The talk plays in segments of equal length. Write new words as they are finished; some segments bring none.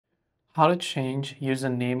How to change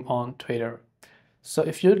username on Twitter. So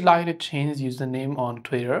if you'd like to change username on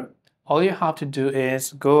Twitter, all you have to do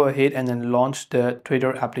is go ahead and then launch the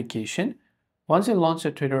Twitter application. Once you launch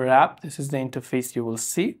the Twitter app, this is the interface you will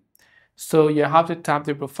see. So you have to tap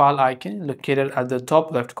the profile icon located at the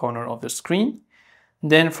top left corner of the screen.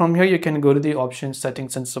 Then from here, you can go to the option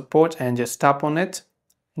settings and support and just tap on it.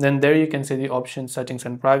 Then there you can see the option settings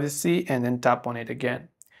and privacy and then tap on it again.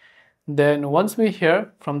 Then once we're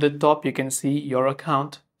here, from the top, you can see your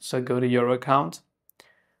account. So go to your account,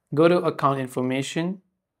 go to account information.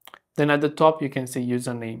 Then at the top, you can see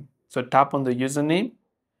username. So tap on the username,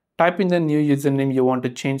 type in the new username you want to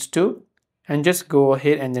change to, and just go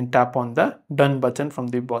ahead and then tap on the done button from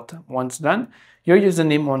the bottom. Once done, your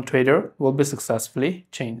username on Twitter will be successfully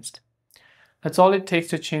changed. That's all it takes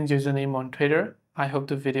to change username on Twitter. I hope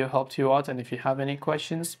the video helped you out, and if you have any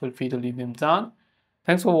questions, feel free to leave them down.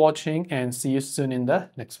 Thanks for watching and see you soon in the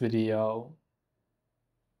next video.